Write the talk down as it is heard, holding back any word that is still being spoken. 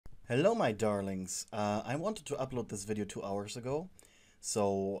Hello, my darlings. I wanted to upload this video 2 hours ago,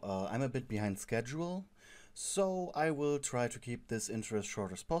 so I'm a bit behind schedule. So I will try to keep this intro as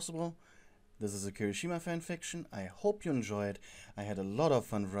short as possible. This is a Kirishima fanfiction. I hope you enjoy it. I had a lot of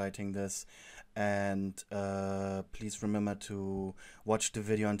fun writing this, and please remember to watch the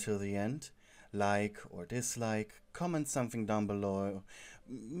video until the end. Like or dislike, comment something down below.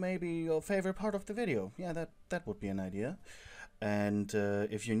 Maybe your favorite part of the video. Yeah, that would be an idea. And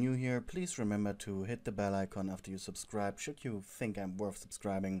if you're new here, please remember to hit the bell icon after you subscribe, should you think I'm worth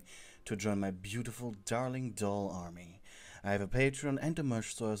subscribing, to join my beautiful darling doll army. I have a Patreon and a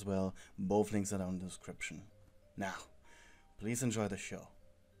merch store as well. Both links are down in the description. Now, please enjoy the show.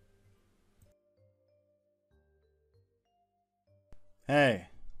 Hey,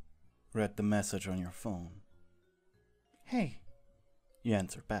 read the message on your phone. Hey, you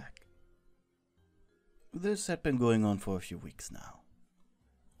answered back. This had been going on for a few weeks now.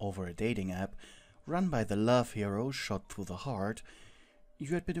 Over a dating app, run by the love hero shot through the heart,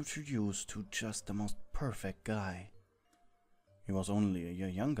 you had been introduced to just the most perfect guy. He was only a year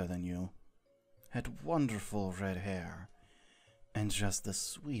younger than you, had wonderful red hair, and just the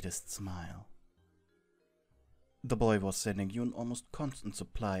sweetest smile. The boy was sending you an almost constant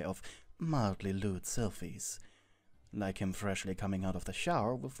supply of mildly lewd selfies, like him freshly coming out of the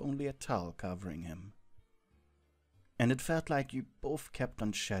shower with only a towel covering him. And it felt like you both kept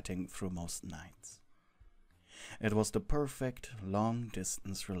on chatting through most nights. It was the perfect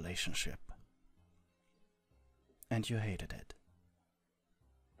long-distance relationship. And you hated it.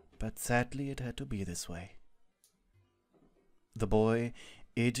 But sadly it had to be this way. The boy,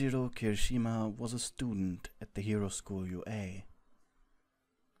 Eijiro Kirishima, was a student at the Hero School UA.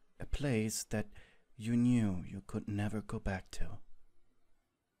 A place that you knew you could never go back to.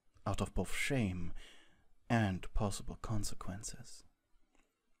 Out of both shame and possible consequences.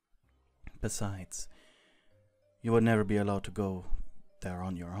 Besides, you would never be allowed to go there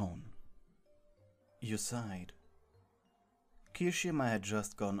on your own. You sighed. Kirishima had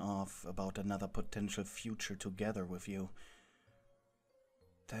just gone off about another potential future together with you.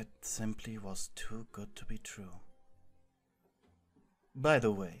 That simply was too good to be true. By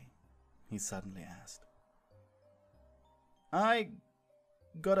the way, he suddenly asked, I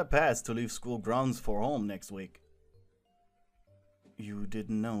got a pass to leave school grounds for home next week. You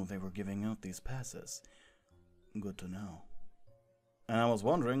didn't know they were giving out these passes. Good to know. And I was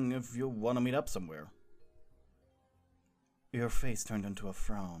wondering if you want to meet up somewhere. Your face turned into a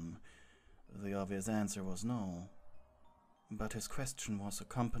frown. The obvious answer was no. But his question was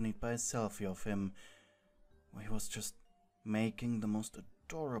accompanied by a selfie of him, where he was just making the most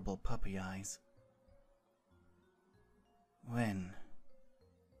adorable puppy eyes. When?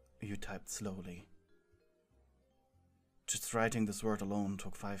 You typed slowly. Just writing this word alone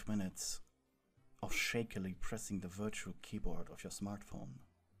took 5 minutes of shakily pressing the virtual keyboard of your smartphone.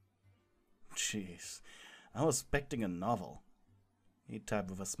 Jeez, I was expecting a novel. He typed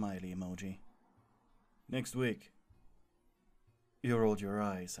with a smiley emoji. Next week. You rolled your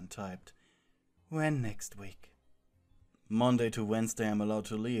eyes and typed, when next week? Monday to Wednesday I'm allowed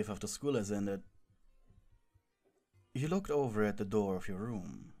to leave after school has ended. You looked over at the door of your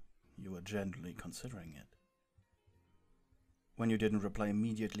room. You were gently considering it. When you didn't reply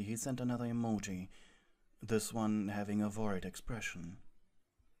immediately, he sent another emoji, this one having a worried expression.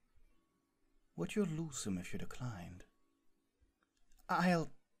 Would you lose him if you declined?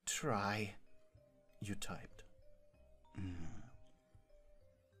 I'll try, you typed.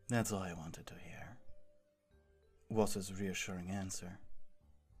 That's all I wanted to hear, was his reassuring answer.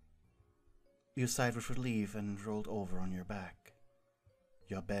 You sighed with relief and rolled over on your back,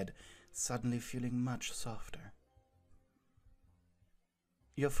 your bed suddenly feeling much softer.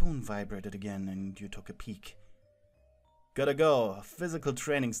 Your phone vibrated again and you took a peek. Gotta go, physical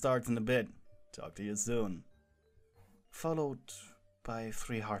training starts in a bit. Talk to you soon. Followed by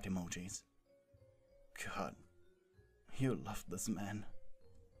 3 heart emojis. God, you loved this man.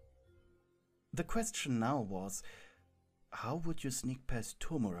 The question now was, how would you sneak past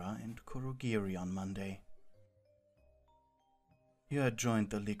Tomura and Kurogiri on Monday? You had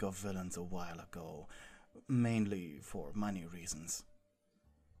joined the League of Villains a while ago, mainly for money reasons.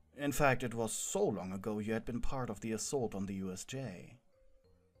 In fact, it was so long ago you had been part of the assault on the USJ.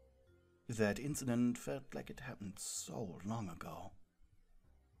 That incident felt like it happened so long ago.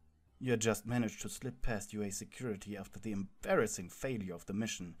 You had just managed to slip past UA security after the embarrassing failure of the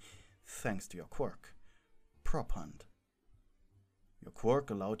mission, thanks to your quirk, Prop Hunt. Your quirk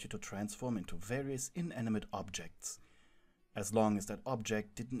allowed you to transform into various inanimate objects, as long as that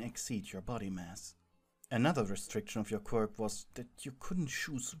object didn't exceed your body mass. Another restriction of your quirk was that you couldn't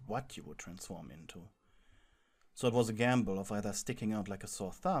choose what you would transform into. So it was a gamble of either sticking out like a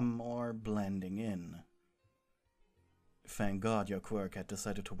sore thumb or blending in. Thank God your quirk had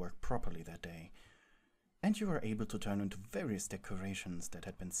decided to work properly that day, and you were able to turn into various decorations that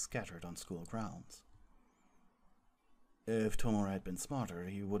had been scattered on school grounds. If Tomura had been smarter,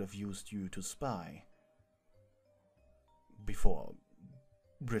 he would have used you to spy, before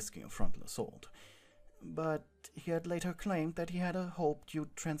risking a frontal assault. But he had later claimed that he had hoped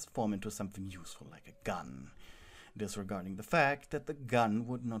you'd transform into something useful like a gun, disregarding the fact that the gun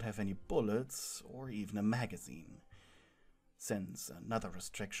would not have any bullets or even a magazine, since another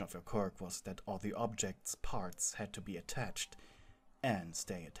restriction of your quirk was that all the object's parts had to be attached and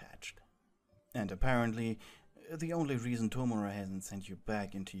stay attached. And apparently, the only reason Tomura hasn't sent you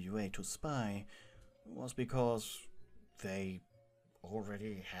back into UA to spy was because they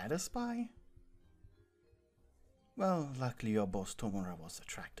already had a spy? Well, luckily your boss Tomura was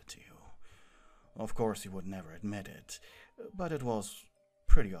attracted to you. Of course he would never admit it, but it was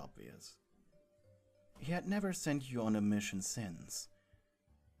pretty obvious. He had never sent you on a mission since,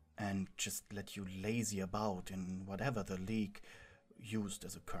 and just let you lazy about in whatever the League used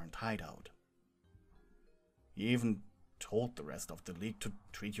as a current hideout. He even told the rest of the League to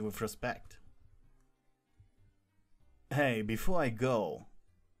treat you with respect. Hey, before I go,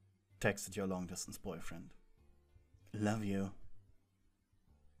 texted your long-distance boyfriend. Love you.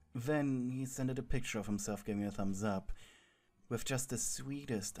 Then he sent a picture of himself giving a thumbs up, with just the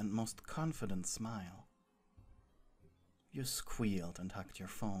sweetest and most confident smile. You squealed and hugged your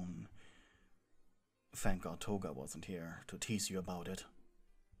phone. Thank God Toga wasn't here to tease you about it.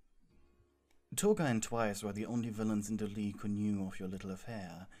 Toga and Twice were the only villains in the League who knew of your little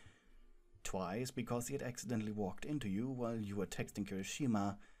affair. Twice because he had accidentally walked into you while you were texting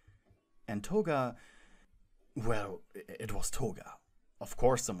Kirishima, and Toga, well, it was Toga. Of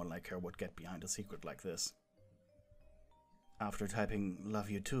course someone like her would get behind a secret like this. After typing "love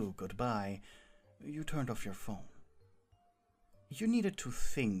you too, goodbye," you turned off your phone. You needed to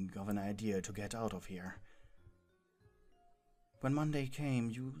think of an idea to get out of here. When Monday came,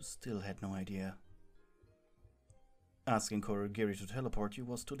 you still had no idea. Asking Kurogiri to teleport you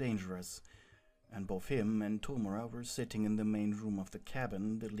was too dangerous, and both him and Tomura were sitting in the main room of the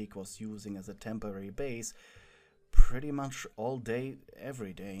cabin the League was using as a temporary base pretty much all day,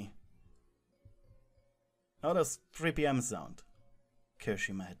 every day. How does 3 p.m. sound?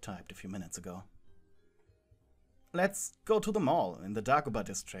 Kirishima had typed a few minutes ago. Let's go to the mall in the Dagoba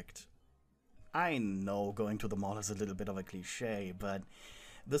district. I know going to the mall is a little bit of a cliche, but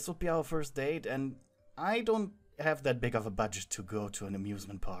this would be our first date, and I don't have that big of a budget to go to an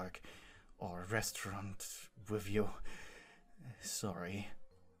amusement park or a restaurant with you. Sorry.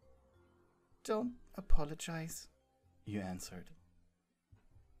 Don't apologize, you answered.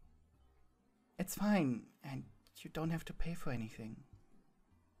 It's fine, and you don't have to pay for anything.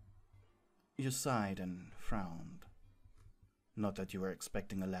 You sighed and frowned. Not that you were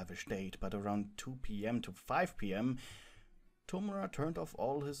expecting a lavish date, but around 2 p.m. to 5 p.m., Tomura turned off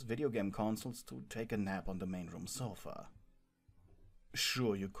all his video game consoles to take a nap on the main room sofa.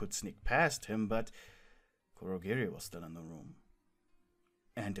 Sure, you could sneak past him, but Kurogiri was still in the room.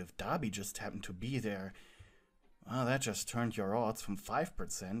 And if Dabi just happened to be there, well, that just turned your odds from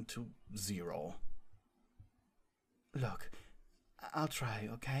 5% to 0. Look, I'll try,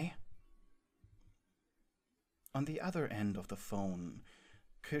 okay? On the other end of the phone,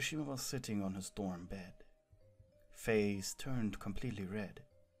 Kirishima was sitting on his dorm bed, face turned completely red.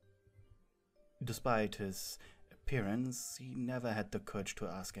 Despite his appearance, he never had the courage to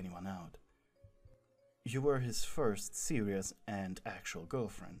ask anyone out. You were his first serious and actual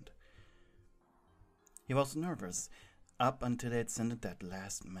girlfriend. He was nervous up until they'd sent that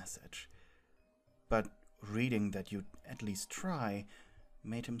last message, but reading that you'd at least try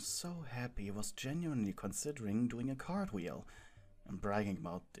made him so happy he was genuinely considering doing a cartwheel and bragging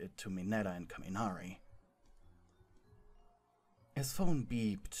about it to Mineta and Kaminari. His phone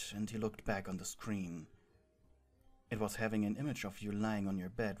beeped and he looked back on the screen. It was having an image of you lying on your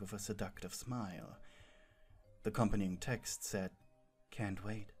bed with a seductive smile. The accompanying text said, "Can't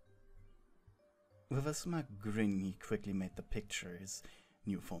wait." With a smug grin, he quickly made the picture his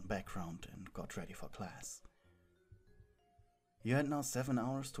new phone background and got ready for class. You had now 7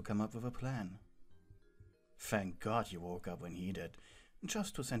 hours to come up with a plan. Thank God you woke up when he did,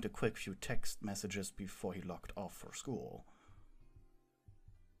 just to send a quick few text messages before he logged off for school.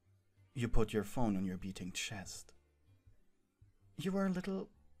 You put your phone on your beating chest. You were a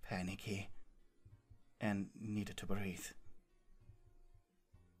little panicky and needed to breathe.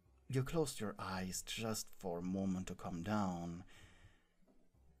 You closed your eyes just for a moment to calm down,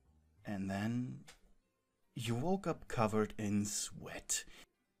 and then you woke up covered in sweat.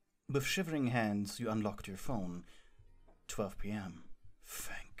 With shivering hands, you unlocked your phone. 12 p.m.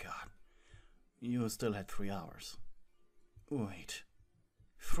 Thank God. You still had 3 hours. Wait.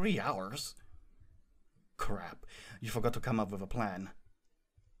 3 hours? Crap. You forgot to come up with a plan.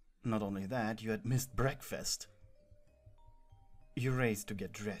 Not only that, you had missed breakfast. You raced to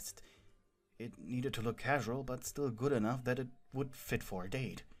get dressed. It needed to look casual, but still good enough that it would fit for a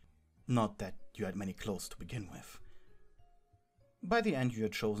date. Not that you had many clothes to begin with. By the end, you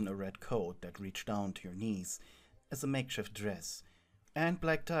had chosen a red coat that reached down to your knees as a makeshift dress, and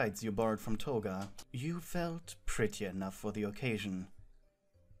black tights you borrowed from Toga. You felt pretty enough for the occasion.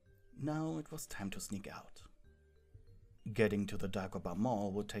 Now it was time to sneak out. Getting to the Dagobah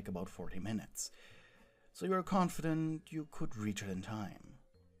Mall would take about 40 minutes, so you were confident you could reach it in time.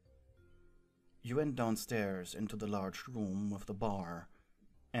 You went downstairs into the large room with the bar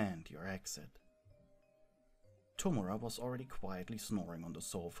and your exit. Tomura was already quietly snoring on the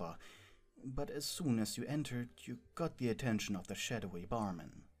sofa, but as soon as you entered, you got the attention of the shadowy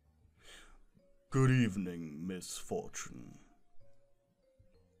barman. Good evening, Miss Fortune.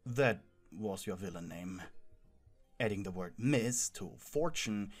 That was your villain name. Adding the word Miss to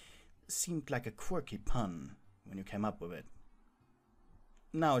Fortune seemed like a quirky pun when you came up with it.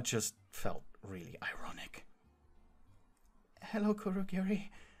 Now it just felt really ironic. Hello,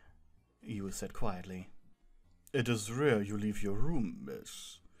 Kurogiri, you said quietly. It is rare you leave your room,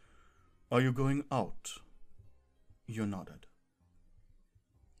 miss. Are you going out? You nodded.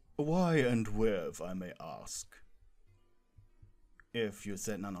 Why and where, if I may ask? If you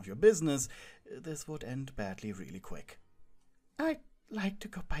said none of your business, this would end badly really quick. I'd like to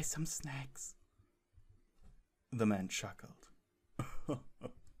go buy some snacks. The man chuckled.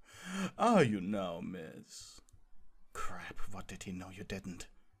 Are you now, miss? Crap, what did he know you didn't?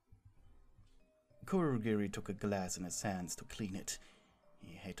 Kurogiri took a glass in his hands to clean it.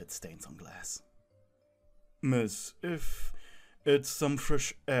 He hated stains on glass. Miss, if it's some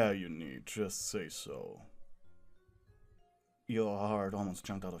fresh air you need, just say so. Your heart almost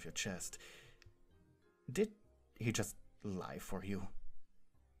jumped out of your chest. Did he just lie for you?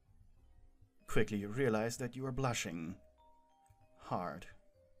 Quickly you realized that you were blushing. Hard.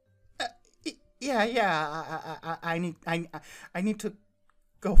 I need to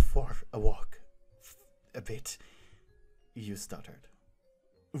go for a walk. A bit. You stuttered.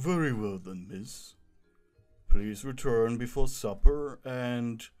 Very well then, miss. Please return before supper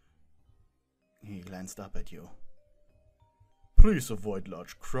and... He glanced up at you. Please avoid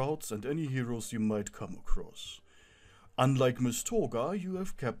large crowds and any heroes you might come across. Unlike Miss Toga, you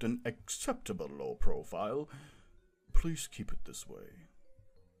have kept an acceptable low profile. Please keep it this way.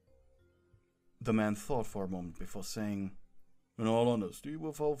 The man thought for a moment before saying, In all honesty,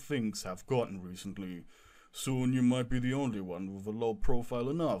 with how things have gotten recently, soon you might be the only one with a low profile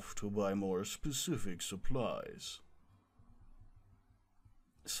enough to buy more specific supplies.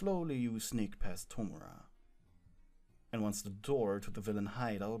 Slowly you sneaked past Tomura. And once the door to the villain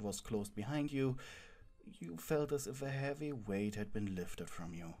hideout was closed behind you, you felt as if a heavy weight had been lifted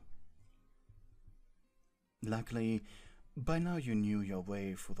from you. Luckily, by now you knew your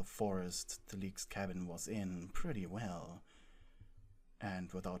way through the forest the League's cabin was in pretty well.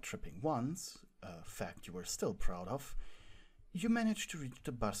 And without tripping once, a fact you were still proud of, you managed to reach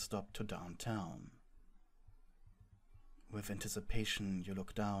the bus stop to downtown. With anticipation, you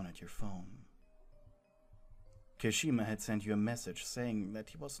looked down at your phone. Kirishima had sent you a message saying that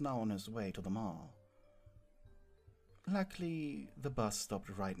he was now on his way to the mall. Luckily, the bus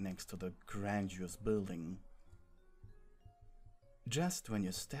stopped right next to the grandiose building. Just when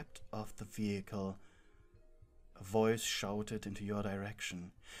you stepped off the vehicle, a voice shouted into your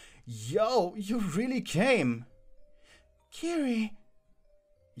direction. Yo, you really came! Kiri,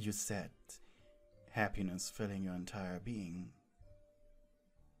 you said, happiness filling your entire being.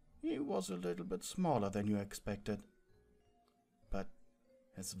 He was a little bit smaller than you expected, but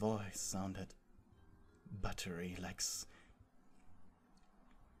his voice sounded buttery like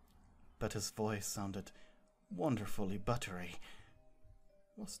but his voice sounded wonderfully buttery.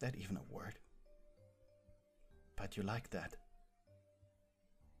 Was that even a word? But you liked that.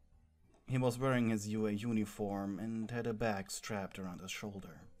 He was wearing his UA uniform and had a bag strapped around his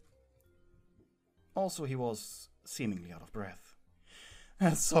shoulder. Also, he was seemingly out of breath.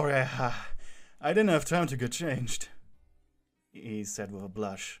 Sorry, I didn't have time to get changed, he said with a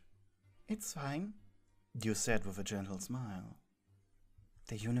blush. It's fine, you said with a gentle smile.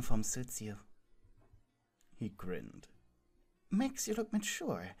 The uniform suits you. He grinned. Makes you look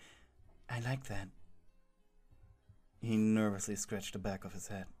mature. I like that. He nervously scratched the back of his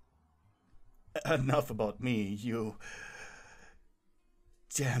head. Enough about me, you...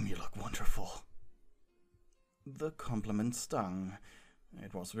 Damn, you look wonderful. The compliment stung.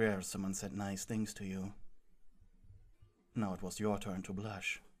 It was rare someone said nice things to you. Now it was your turn to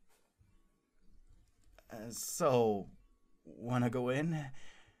blush. So, wanna go in?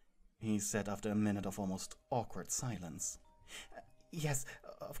 He said after a minute of almost awkward silence. Yes,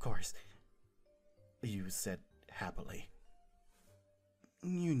 of course. You said happily.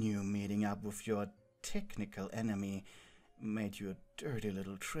 You knew meeting up with your technical enemy made you a dirty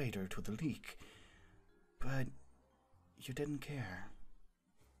little traitor to the League, but you didn't care.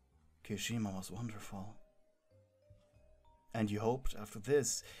 Kirishima was wonderful. And you hoped after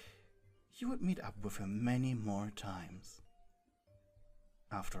this you would meet up with him many more times.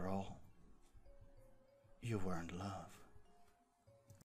 After all, you were in love.